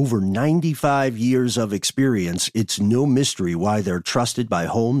technicians, and over 95 years of experience, it's no mystery why they're trusted by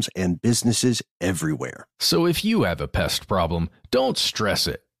homes and businesses everywhere. So if you have a pest problem, don't stress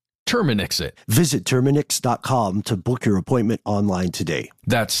it. Terminix it. Visit Terminix.com to book your appointment online today.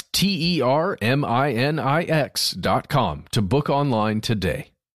 That's TERMINIX.com to book online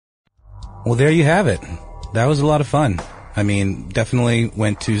today. Well, there you have it. That was a lot of fun. I mean, definitely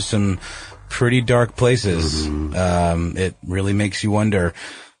went to some pretty dark places. It really makes you wonder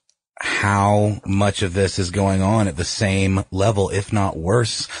how much of this is going on at the same level, if not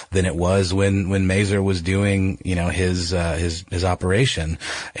worse, than it was when Mazur was doing, his operation.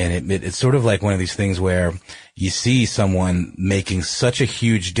 And it's sort of like one of these things where you see someone making such a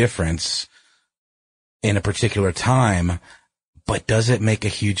huge difference in a particular time, but does it make a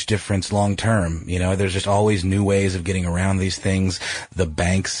huge difference long term? There's just always new ways of getting around these things. The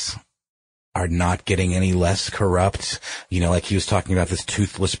banks are not getting any less corrupt. Like he was talking about this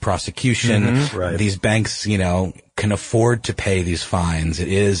toothless prosecution. Right. These banks, can afford to pay these fines. It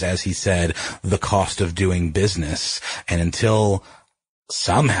is, as he said, the cost of doing business. And until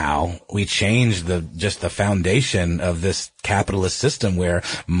somehow we change the foundation of this capitalist system where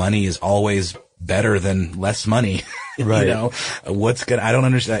money is always better than less money, right. I don't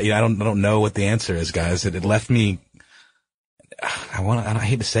understand. I don't know what the answer is, guys. It left me, I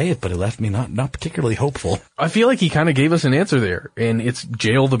hate to say it, but it left me not particularly hopeful. I feel like he kind of gave us an answer there, and it's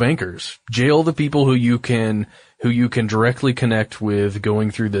jail the bankers, jail the people who you can directly connect with going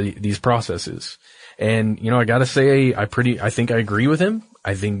through these processes. And I gotta say, I think I agree with him.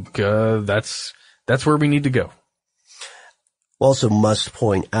 I think that's where we need to go. Also must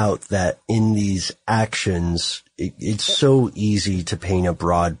point out that in these actions, it's so easy to paint a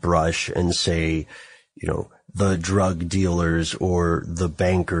broad brush and say, the drug dealers or the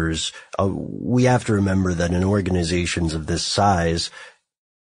bankers. We have to remember that in organizations of this size,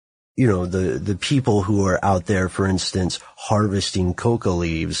 the people who are out there, for instance, harvesting coca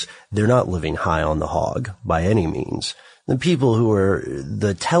leaves, they're not living high on the hog by any means. The people who are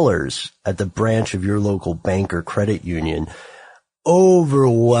the tellers at the branch of your local bank or credit union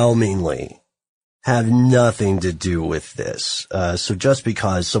overwhelmingly have nothing to do with this. So just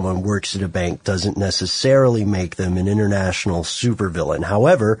because someone works at a bank doesn't necessarily make them an international supervillain.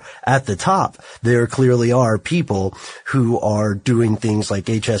 However, at the top, there clearly are people who are doing things like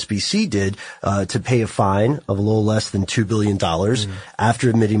HSBC did, to pay a fine of a little less than $2 billion after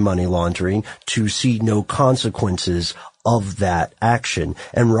admitting money laundering to see no consequences of that action.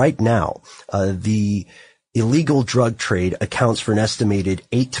 And right now, the illegal drug trade accounts for an estimated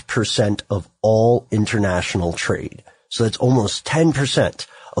 8% of all international trade. So that's almost 10%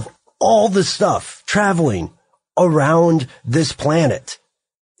 of all the stuff traveling around this planet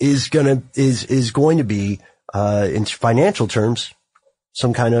is going to be, in financial terms,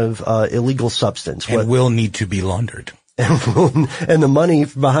 some kind of illegal substance. And will need to be laundered. and the money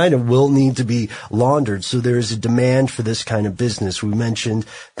behind it will need to be laundered. So there is a demand for this kind of business. We mentioned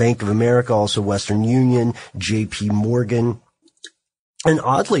Bank of America, also Western Union, JP Morgan. And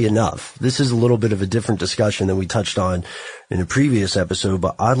oddly enough, this is a little bit of a different discussion than we touched on in a previous episode,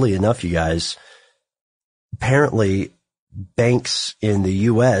 but oddly enough, you guys, apparently banks in the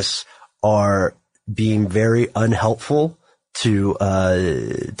U.S. are being very unhelpful to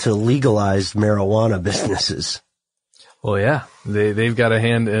legalize marijuana businesses. Well, yeah, they've got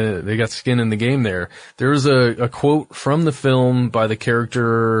they got skin in the game there. There's a quote from the film by the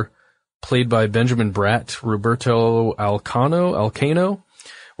character played by Benjamin Bratt, Roberto Alcano,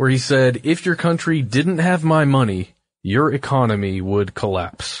 where he said, "If your country didn't have my money, your economy would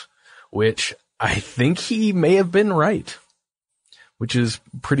collapse," which I think he may have been right, which is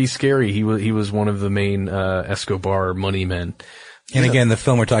pretty scary. He was one of the main Escobar money men. And again, the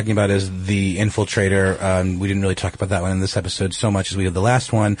film we're talking about is The Infiltrator. We didn't really talk about that one in this episode so much as we did the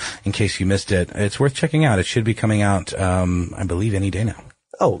last one. In case you missed it, it's worth checking out. It should be coming out, I believe, any day now.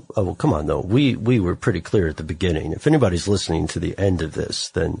 Oh, well, come on, though. We were pretty clear at the beginning. If anybody's listening to the end of this,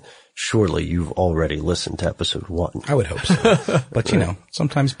 then surely you've already listened to episode 1. I would hope so. But,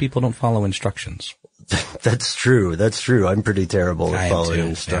 sometimes people don't follow instructions. That's true. That's true. I'm pretty terrible at following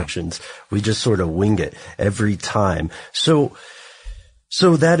instructions. Yeah. We just sort of wing it every time. So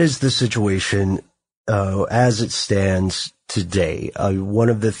that is the situation, as it stands today. One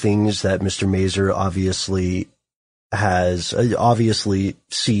of the things that Mr. Mazur obviously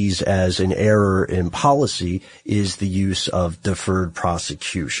sees as an error in policy is the use of deferred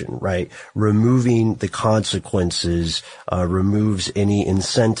prosecution, right? Removing the consequences, removes any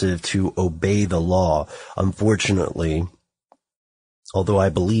incentive to obey the law. Unfortunately, although I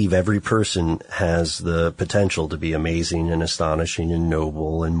believe every person has the potential to be amazing and astonishing and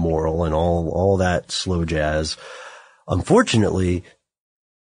noble and moral and all that slow jazz, unfortunately,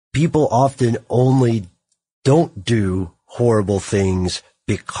 people often only don't do horrible things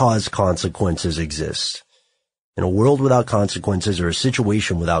because consequences exist. In a world without consequences or a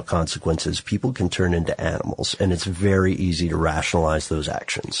situation without consequences, people can turn into animals, and it's very easy to rationalize those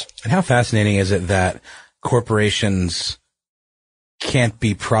actions. And how fascinating is it that corporations can't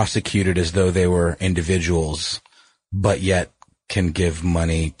be prosecuted as though they were individuals, but yet can give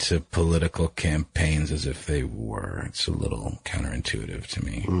money to political campaigns as if they were? It's a little counterintuitive to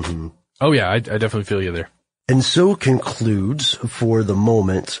me. Mm-hmm. Oh yeah, I definitely feel you there. And so concludes, for the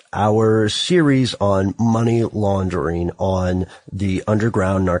moment, our series on money laundering, on the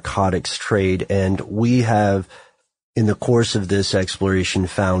underground narcotics trade. And we have, in the course of this exploration,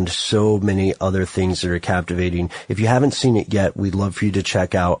 found so many other things that are captivating. If you haven't seen it yet, we'd love for you to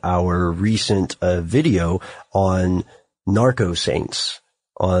check out our recent video on narco saints,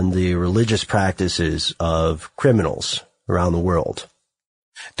 on the religious practices of criminals around the world.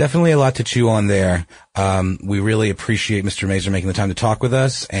 Definitely a lot to chew on there. We really appreciate Mr. Mazur making the time to talk with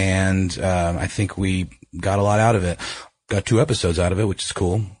us, and I think we got a lot out of it. Got 2 episodes out of it, which is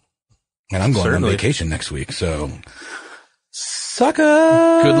cool. And I'm going on vacation next week, so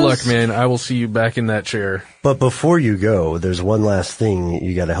suckers! Good luck, man. I will see you back in that chair. But before you go, there's one last thing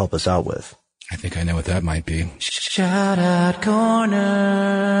you got to help us out with. I think I know what that might be. Shout out corners.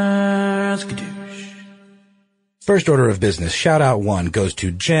 First order of business, shout out 1 goes to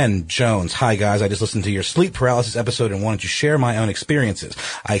Jen Jones. Hi guys, I just listened to your sleep paralysis episode and wanted to share my own experiences.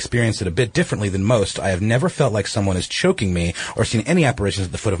 I experienced it a bit differently than most. I have never felt like someone is choking me or seen any apparitions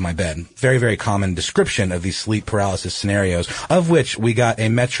at the foot of my bed. Very, very common description of these sleep paralysis scenarios, of which we got a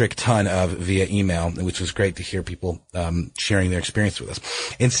metric ton of via email, which was great to hear people sharing their experience with us.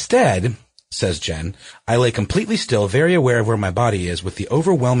 Instead, says Jen, I lay completely still, very aware of where my body is, with the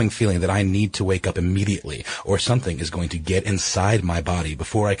overwhelming feeling that I need to wake up immediately, or something is going to get inside my body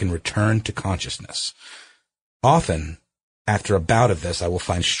before I can return to consciousness. Often, after a bout of this, I will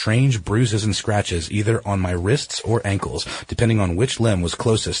find strange bruises and scratches either on my wrists or ankles, depending on which limb was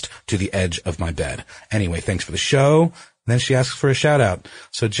closest to the edge of my bed. Anyway, thanks for the show. And then she asks for a shout out.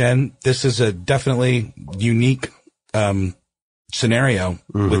 So Jen, this is a definitely unique scenario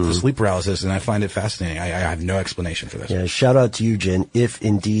with the sleep paralysis, and I find it fascinating. I have no explanation for this. Yeah, shout out to you, Jen, if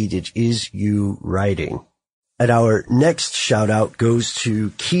indeed it is you writing. And our next shout out goes to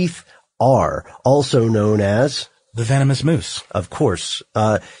Keith R., also known as The Venomous Moose. Of course.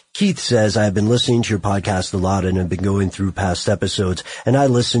 Keith says, I have been listening to your podcast a lot and have been going through past episodes, and I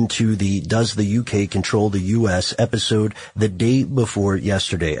listened to the Does the UK Control the US episode the day before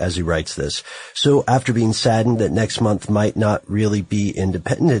yesterday, as he writes this. So after being saddened that next month might not really be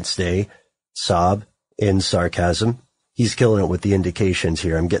Independence Day, sob in sarcasm, He's killing it with the indications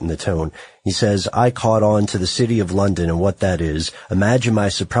here. I'm getting the tone. He says, I caught on to the City of London and what that is. Imagine my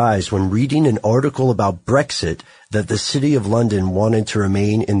surprise when reading an article about Brexit that the City of London wanted to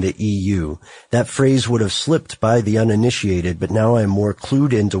remain in the EU. That phrase would have slipped by the uninitiated, but now I am more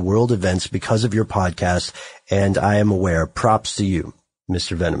clued into world events because of your podcast, and I am aware. Props to you,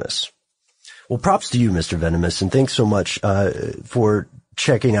 Mr. Venomous. Well, props to you, Mr. Venomous, and thanks so much for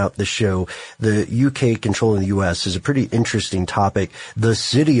checking out the show. The UK controlling the US is a pretty interesting topic. The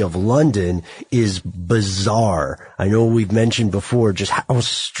City of London is bizarre. I know we've mentioned before just how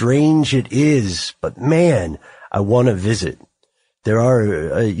strange it is, but man, I want to visit. There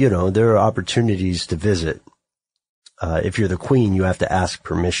are, there are opportunities to visit. If you're the Queen, you have to ask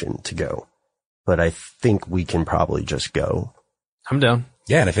permission to go, but I think we can probably just go. I'm down.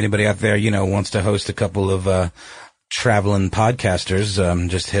 Yeah. And if anybody out there, wants to host a couple of, traveling podcasters,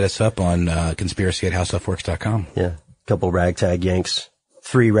 just hit us up on conspiracy@howstuffworks.com. Yeah, couple ragtag yanks,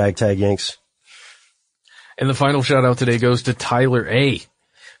 3 ragtag yanks. And the final shout out today goes to Tyler A.,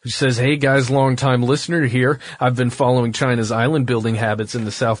 who says, hey guys, long time listener here. I've been following China's island building habits in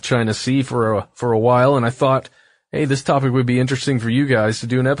the South China Sea for a while, and I thought, hey, this topic would be interesting for you guys to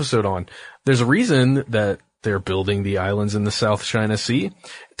do an episode on. There's a reason that they're building the islands in the South China Sea.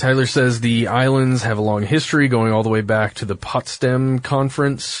 Tyler says the islands have a long history going all the way back to the Potsdam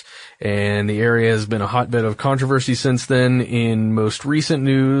Conference, and the area has been a hotbed of controversy since then. In most recent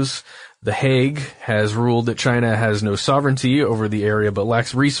news, The Hague has ruled that China has no sovereignty over the area but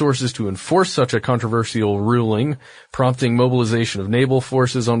lacks resources to enforce such a controversial ruling, prompting mobilization of naval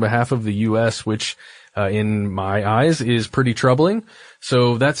forces on behalf of the U.S., which in my eyes is pretty troubling.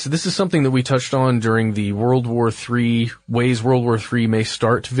 So this is something that we touched on during the World War III, Ways World War III May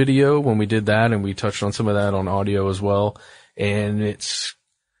Start video when we did that, and we touched on some of that on audio as well. And it's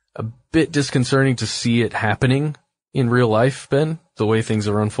a bit disconcerting to see it happening in real life, Ben, the way things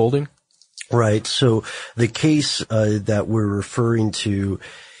are unfolding. Right. So the case that we're referring to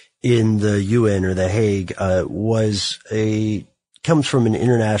in the UN or the Hague comes from an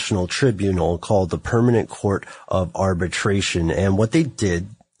international tribunal called the Permanent Court of Arbitration. And what they did,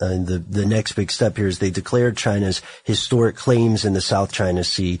 the next big step here is they declared China's historic claims in the South China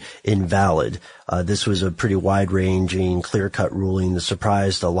Sea invalid. This was a pretty wide-ranging, clear-cut ruling that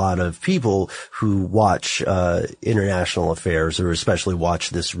surprised a lot of people who watch international affairs, or especially watch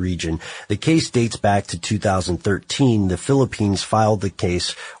this region. The case dates back to 2013. The Philippines filed the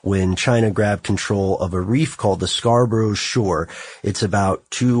case when China grabbed control of a reef called the Scarborough Shoal. It's about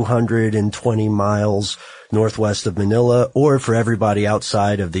 220 miles northwest of Manila, or for everybody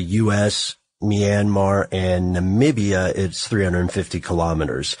outside of the U.S., Myanmar, and Namibia, it's 350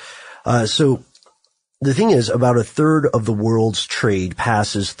 kilometers. So the thing is, about a third of the world's trade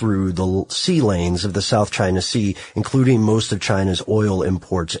passes through the sea lanes of the South China Sea, including most of China's oil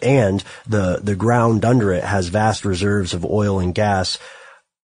imports, and the ground under it has vast reserves of oil and gas.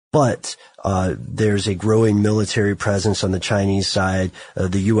 But there's a growing military presence on the Chinese side.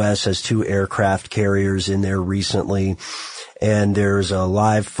 The U.S. has 2 aircraft carriers in there recently, and there's a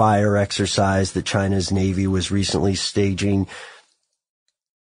live fire exercise that China's Navy was recently staging.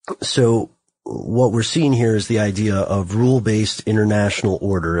 So what we're seeing here is the idea of rule-based international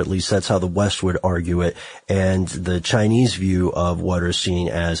order. At least that's how the West would argue it, and the Chinese view of what are seen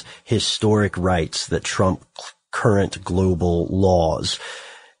as historic rights that trump current global laws.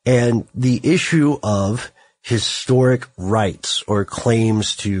 And the issue of historic rights or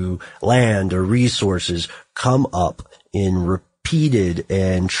claims to land or resources come up in repeated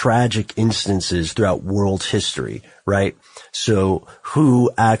and tragic instances throughout world history, right? So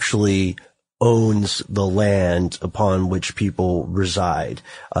who actually owns the land upon which people reside?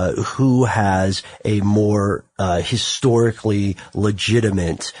 Who has a more historically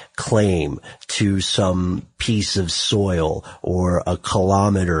legitimate claim to some piece of soil or a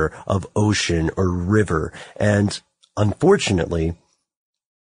kilometer of ocean or river? And unfortunately,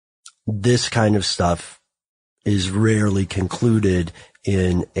 this kind of stuff is rarely concluded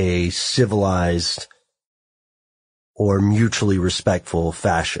in a civilized or mutually respectful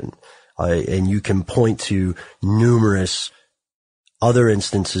fashion. And you can point to numerous other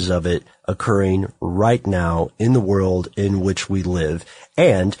instances of it occurring right now in the world in which we live.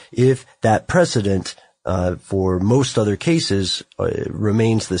 And if that precedent for most other cases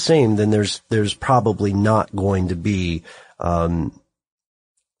remains the same, then there's probably not going to be an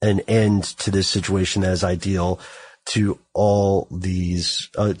end to this situation as ideal to all the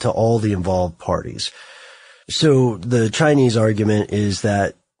involved parties. So the Chinese argument is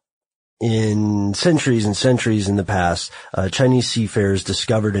that in centuries and centuries in the past, Chinese seafarers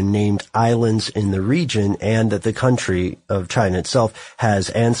discovered and named islands in the region, and that the country of China itself has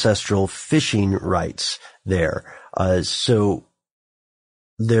ancestral fishing rights there. So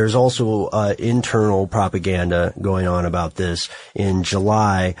there's also internal propaganda going on about this. In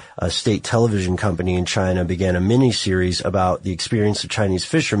July, a state television company in China began a mini-series about the experience of Chinese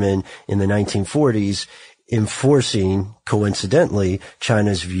fishermen in the 1940s, enforcing, coincidentally,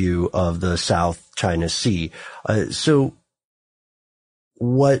 China's view of the South China Sea. So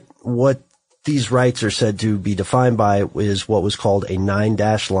what these rights are said to be defined by is what was called a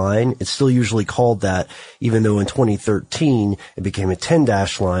 9-dash line. It's still usually called that, even though in 2013 it became a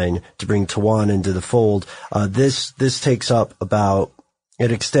 10-dash line to bring Taiwan into the fold. This takes up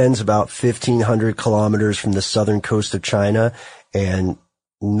it extends about 1,500 kilometers from the southern coast of China and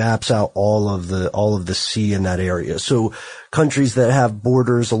maps out all of the sea in that area. So countries that have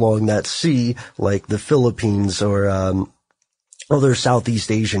borders along that sea, like the Philippines or other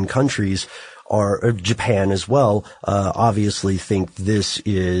Southeast Asian countries, or Japan as well, obviously think this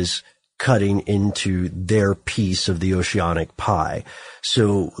is cutting into their piece of the oceanic pie.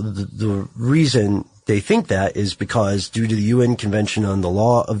 So the reason they think that is because, due to the UN Convention on the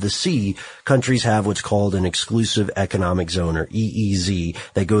Law of the Sea, countries have what's called an exclusive economic zone, or EEZ,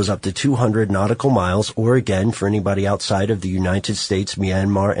 that goes up to 200 nautical miles, or again, for anybody outside of the United States,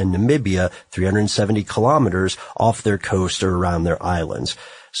 Myanmar, and Namibia, 370 kilometers off their coast or around their islands.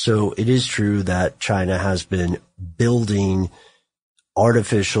 So it is true that China has been building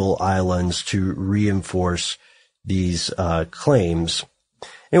artificial islands to reinforce these claims.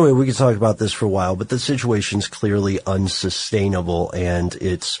 Anyway, we could talk about this for a while, but the situation's clearly unsustainable, and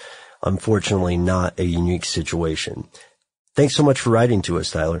it's unfortunately not a unique situation. Thanks so much for writing to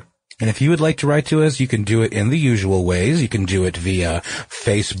us, Tyler. And if you would like to write to us, you can do it in the usual ways. You can do it via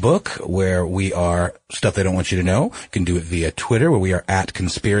Facebook, where we are Stuff They Don't Want You to Know. You can do it via Twitter, where we are at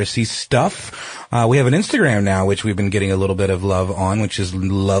Conspiracy Stuff. We have an Instagram now, which we've been getting a little bit of love on, which is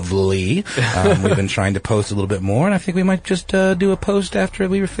lovely. We've been trying to post a little bit more, and I think we might just do a post after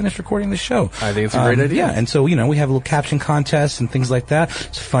we were finished recording the show. I think it's a great idea. Yeah, and so, we have a little caption contest and things like that.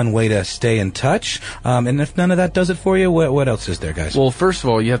 It's a fun way to stay in touch. And if none of that does it for you, what else is there, guys? Well, first of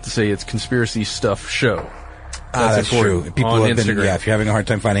all, you have to say it's Conspiracy Stuff Show. That's true. People on have been, Instagram. if you're having a hard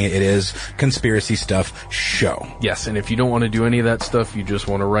time finding it, it is Conspiracy Stuff Show. Yes, and if you don't want to do any of that stuff, you just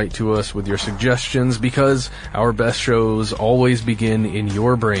want to write to us with your suggestions, because our best shows always begin in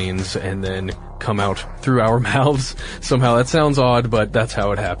your brains and then come out through our mouths. Somehow that sounds odd, but that's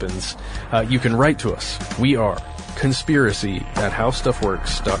how it happens. You can write to us. We are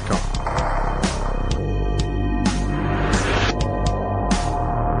conspiracy@howstuffworks.com.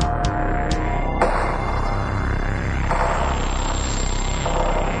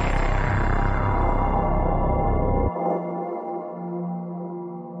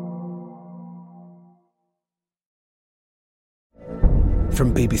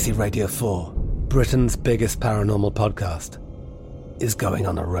 From BBC Radio 4, Britain's biggest paranormal podcast is going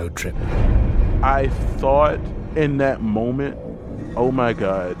on a road trip. I thought in that moment, oh my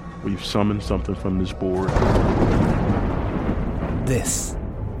God, we've summoned something from this board. This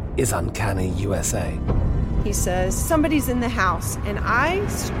is Uncanny USA. He says, somebody's in the house, and I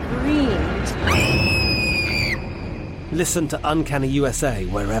screamed. Listen to Uncanny USA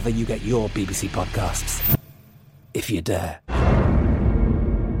wherever you get your BBC podcasts, if you dare.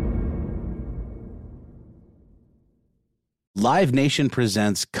 Live Nation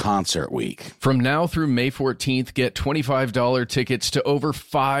presents Concert Week. From now through May 14th, get $25 tickets to over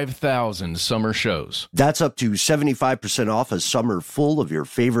 5,000 summer shows. That's up to 75% off a summer full of your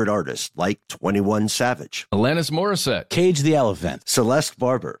favorite artists, like 21 Savage, Alanis Morissette, Cage the Elephant, Celeste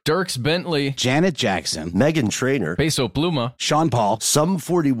Barber, Dierks Bentley, Janet Jackson, Meghan Trainor, Peso Pluma, Sean Paul, Sum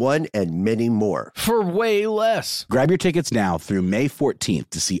 41, and many more. for way less. Grab your tickets now through May 14th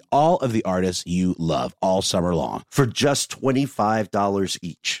to see all of the artists you love all summer long. For just $25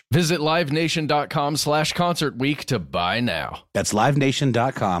 each. Visit livenation.com/Concert Week to buy now. That's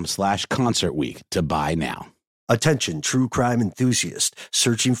livenation.com/Concert Week to buy now. Attention, true crime enthusiast,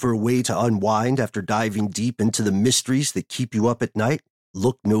 searching for a way to unwind after diving deep into the mysteries that keep you up at night?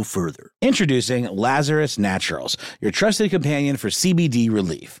 Look no further. Introducing Lazarus Naturals, your trusted companion for CBD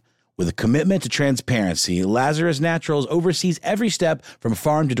relief. With a commitment to transparency, Lazarus Naturals oversees every step from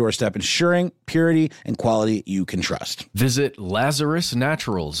farm to doorstep, ensuring purity and quality you can trust. Visit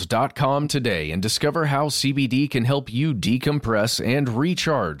LazarusNaturals.com today and discover how CBD can help you decompress and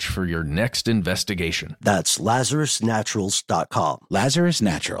recharge for your next investigation. That's LazarusNaturals.com. Lazarus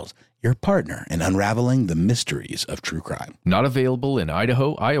Naturals, your partner in unraveling the mysteries of true crime. Not available in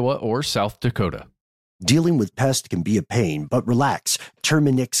Idaho, Iowa, or South Dakota. Dealing with pests can be a pain, but relax.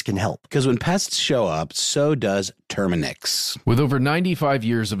 Terminix can help. Because when pests show up, so does Terminix. With over 95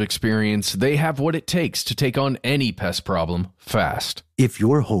 years of experience, they have what it takes to take on any pest problem fast. If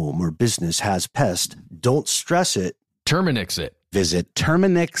your home or business has pests, don't stress it. Terminix it. Visit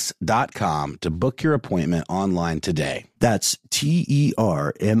Terminix.com to book your appointment online today. That's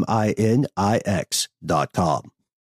TERMINIX.com.